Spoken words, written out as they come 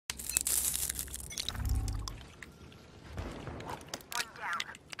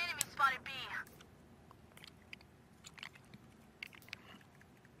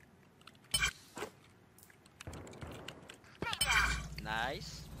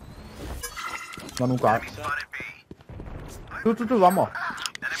One hookah. Two, one more.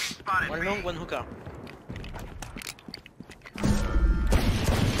 One long, one hookah.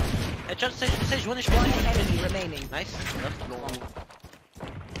 Headshot, sage, one HP. One enemy remaining. Nice.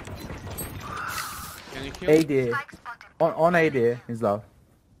 Can you kill? AD. On AD, he's low.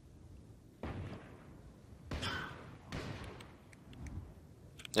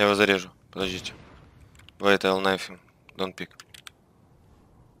 Я его зарежу. Подождите. Wait, I'll knife him. Don't pick.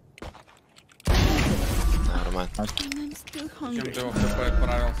 Нормально. Чем ты его в ТП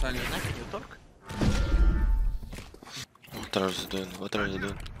отправил, Саня? What are you doing? What are you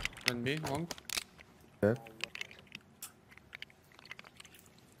doing? Can be, long. Okay.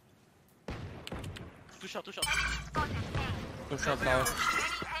 Two shot. Two shot tower.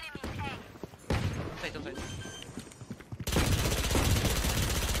 Side.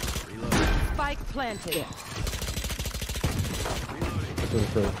 Spike planted.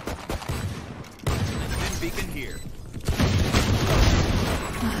 Two. Beacon here.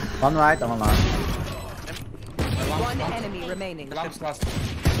 One right, one left. One enemy remaining. Lamps last.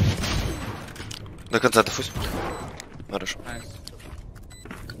 До конца дефусь. Хорошо. Nice.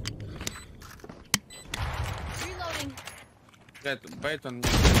 Бейт он.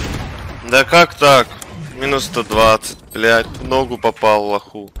 Да как так? Минус 120, блядь, в ногу попал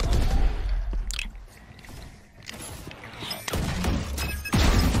лоху.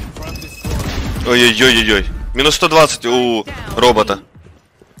 Ой-ой-ой-ой-ой. Минус 120 у робота.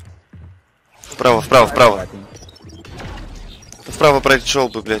 Вправо. Вправо прошел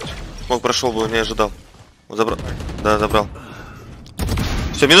бы, блядь. Мог прошел бы, не ожидал. Вот забрал. Да, забрал.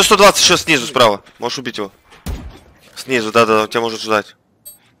 Все, минус 120 еще снизу, справа. Можешь убить его. Снизу, да, тебя может ждать.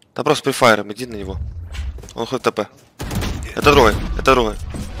 Да просто префайром, иди на него. Он ходит ТП. Это другой.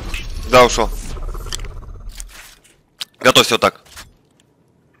 Да, ушел. Готовься вот так.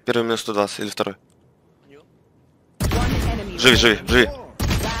 Первый минус 120 или второй. Живи.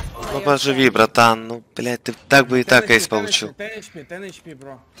 Ну поживи, братан. Ну, блядь, ты так бы и так эйс получил. 10 HP,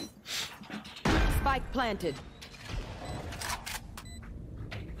 бро. Spike planted.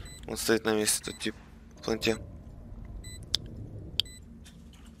 Он стоит на месте, тут тип в планте.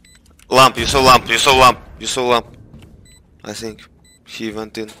 Lamp, you saw lamp. I think he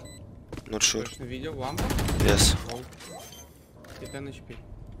went in. Not sure. Точно видел лампу? Yes. И 10 HP.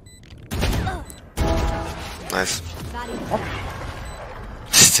 Nice.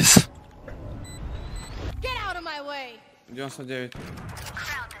 Пиздец. 99.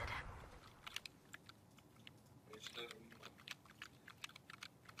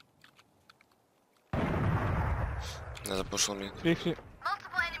 Я запушил мид.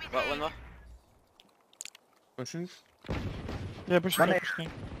 One more. Pushing. Я пошел.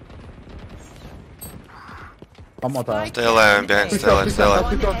 One more time. Stay alive, behind, stay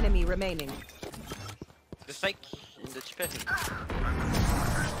alive. One enemy remaining. The spike in the chip.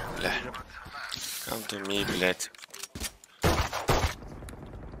 Бля. Come to me, блядь.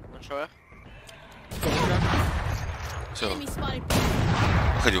 One shower. Все.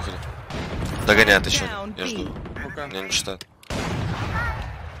 Уходи. Догоняет еще. Я жду. Ну-ка. Меня не читают.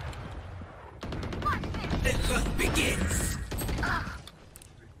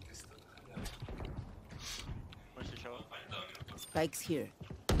 Spikes here.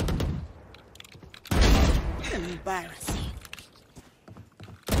 Embarrassing.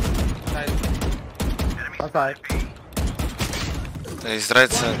 Outside. Is right One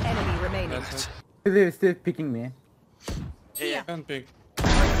side. enemy remaining. That's it. Still picking me. Yeah. Don't pick.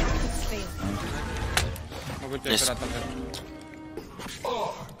 Могу тебя Yes. оператор.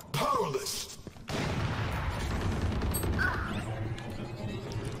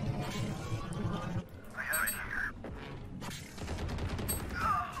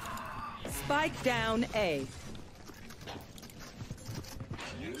 Spike down A.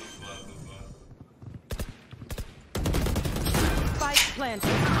 Spike planted.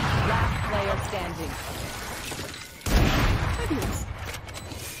 Last player standing.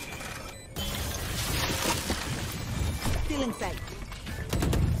 Feeling sight.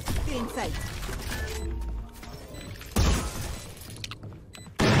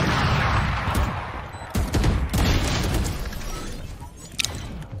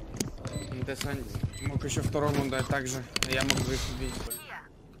 Ты, Сань, мог еще второму дать так же. Я мог бы их убить.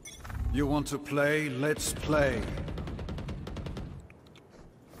 You want to play? Let's play.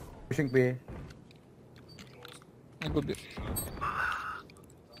 Pushing B. Good.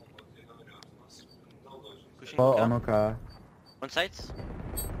 Pushing Oh, hookah. on hookah. One side.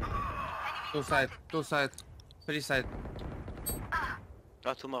 Two side. 3 side.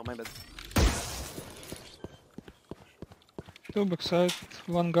 Oh, two more, my bad. Two backside,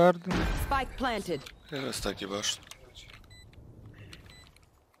 one garden. Spike planted. Раз так ебашь.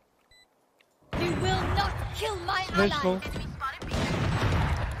 You will not kill my Very ally. slow.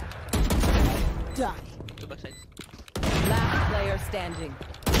 Two backsides. Last player standing.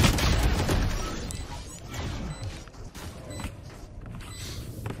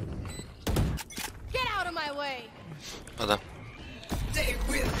 Get out of my way. А, да.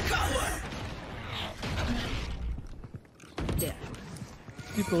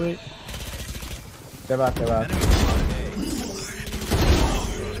 People wait. Debat, debat.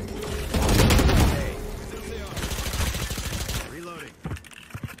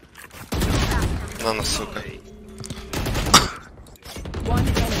 На нас, сука. One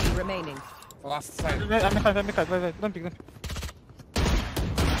enemy remaining. Last side. I'm behind, wait, don't pick them.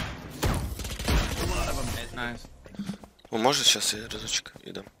 Nice. О, может сейчас я разочек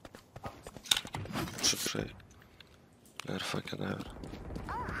идем? Should try. Never fucking ever.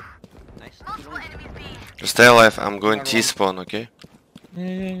 Nice. Stay alive, I'm going T-spawn, okay?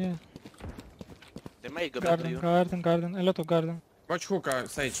 Yeah. They might go back to Garden, you. garden, a lot of garden. Watch hookah,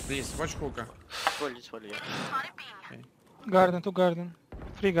 Sage, please. Watch hookah. It's fully, yeah. Garden, two garden.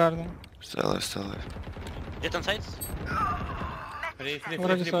 Free garden. Stay alive, stay alive. Get on sides. Free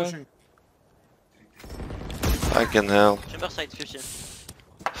Already saw. pushing. Fucking hell. Chamber side 50.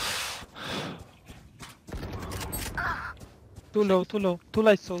 Too low. Too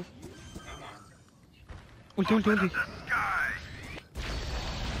light soul. Ulti.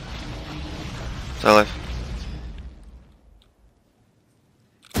 Stay alive.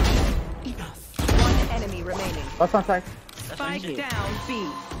 One enemy remaining. Last one side. Spike down B.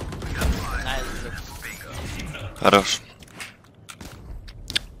 Nice. Хорош.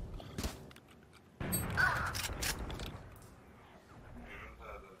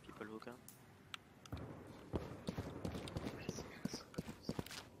 People hookah.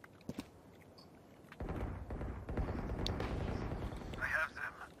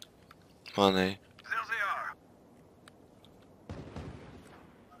 Money.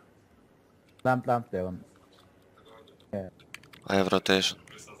 Lamp, there one. Yeah. I have rotation.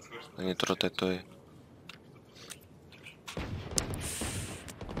 I need to rotate to A.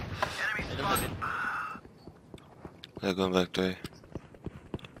 They're going back to A.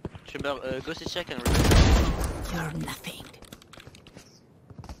 Chamber, go see check and You're nothing.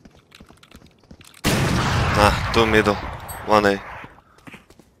 Ah, two middle. One A.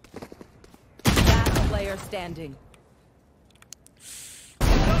 Last player standing.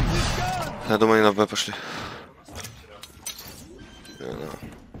 Я думаю, они на Б пошли. Yeah, no.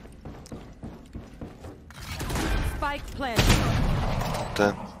 Spike planted.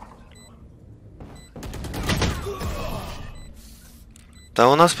 Т. Да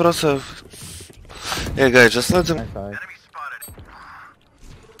у нас просто... Hey guys, just let them... Nice side.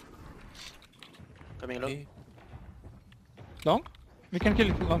 coming low. Long? We can kill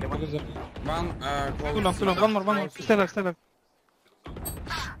it long together. One, close. Too long. One more. Stay back.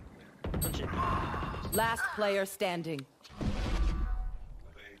 Punchy. Last player standing.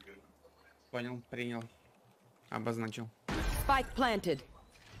 Понял, принял. Обозначил. Spike planted.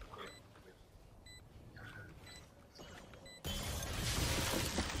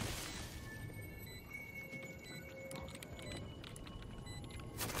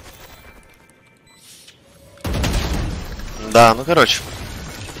 Да, ну короче.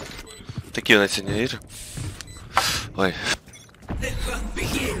 Такие у нас сегодня игры. Ой.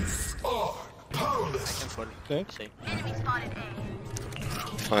 Okay. Say.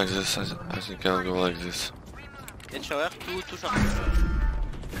 Like this, I think I'll go like this. In shower, two shots.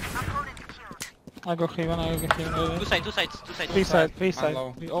 I go heaven. Two sides. Three side.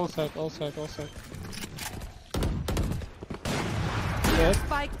 low. All side. Yes,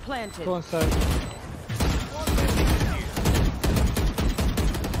 Spike planted. go on side.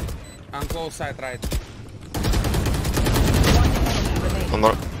 And close side right. One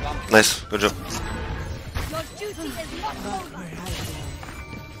more. Nice, good job. Your duty is not over.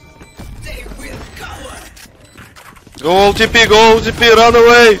 Go TP, run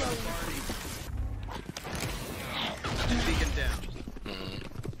away!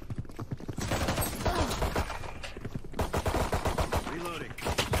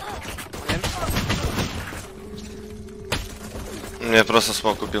 Я просто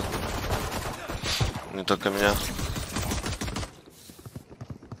смог купил. Не только меня.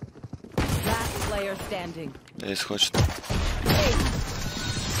 Last player standing. Если хочет.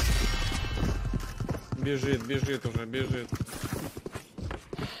 Бежит уже.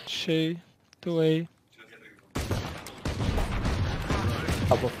 Shay, 2A.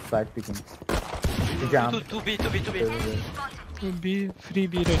 Top of side picking. Jump. 2B. Will be free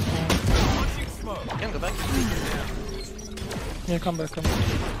B right now. Can go back. Yeah, come back, come back.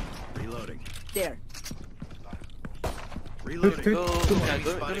 There. Go mid.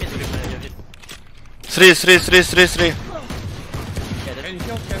 Three. Yeah, that's, Can you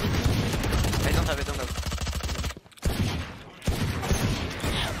kill Kevin? I don't have.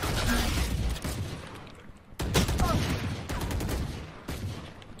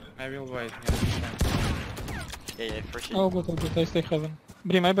 I will wait. Yeah, for sure. Oh, good, I stay heaven.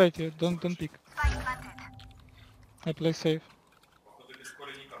 Brim, I bait you, don't pick. I play safe.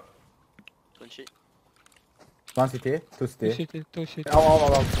 Don't cheat. One city, two city. Two city.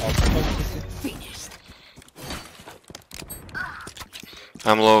 Oh.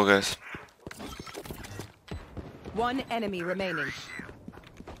 I'm low, guys. One enemy remaining.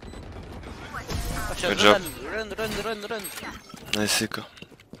 Good job. Run. Nice Siko.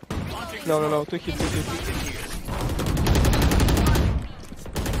 Low, two hit.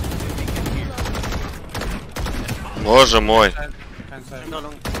 Боже мой. No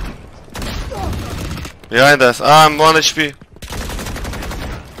long. Behind us. I'm 1 HP.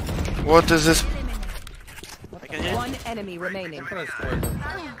 What is this? I can hear. One enemy remaining.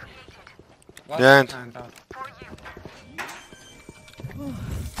 Behind.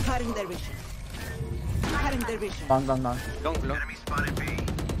 Cutting their vision. Cutting their vision. Long. Long.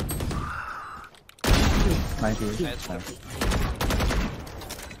 90. Nice.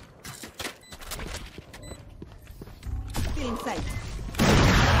 Feeling safe.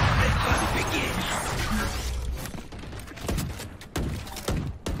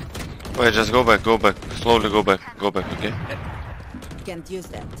 Wait, just go back. Slowly go back, okay? Can't use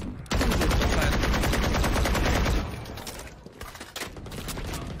that.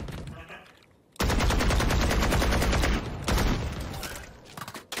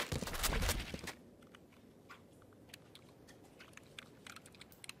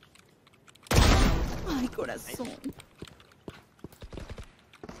 Ay, corazón.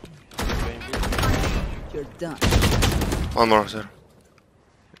 You're done. One more, sir.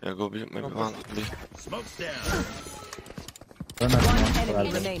 Yeah, go B, maybe one B. One One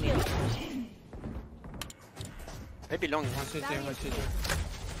enemy remaining. Maybe long. One city.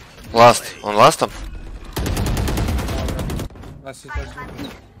 Last. On last time? Last city.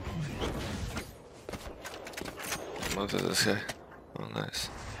 What is this guy? Oh, nice.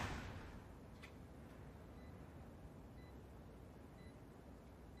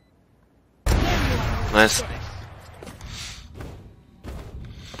 Nice.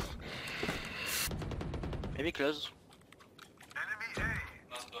 Maybe close.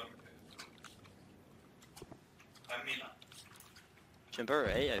 Chamber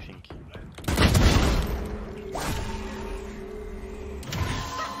A, I think.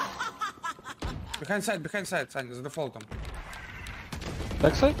 Behind side, Саня, за дефолтом.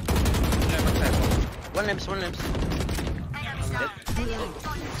 Backside? Yeah, backside. One lamps. One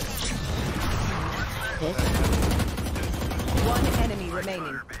enemy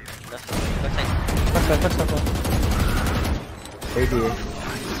remaining. Backside. Backside one. 80.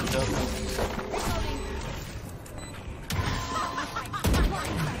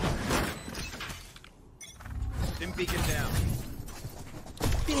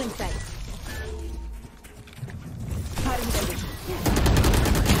 Feeling safe. Cutting their vision.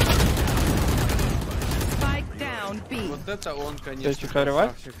 Spike down B. Вот это он, Did конечно, you try to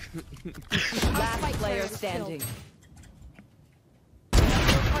revive? красавчик. Last player standing.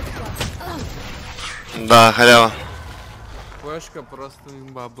 Да, халява. Флешка просто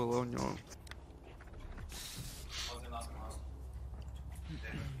имба была у него.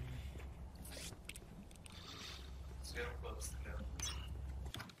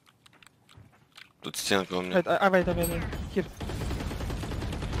 Тут стенка у меня. Wait. Here.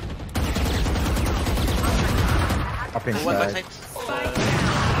 Up One inside.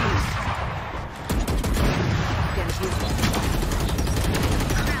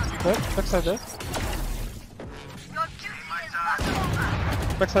 backside. Backside there.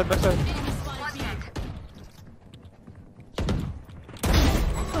 Backside.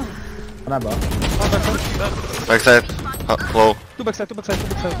 One above. Backside. Low. Two backside.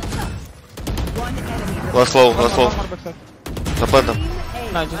 One enemy Last low. One more backside. За плентом.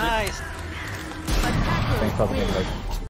 Nice. Nice. Thanks for the game, guys.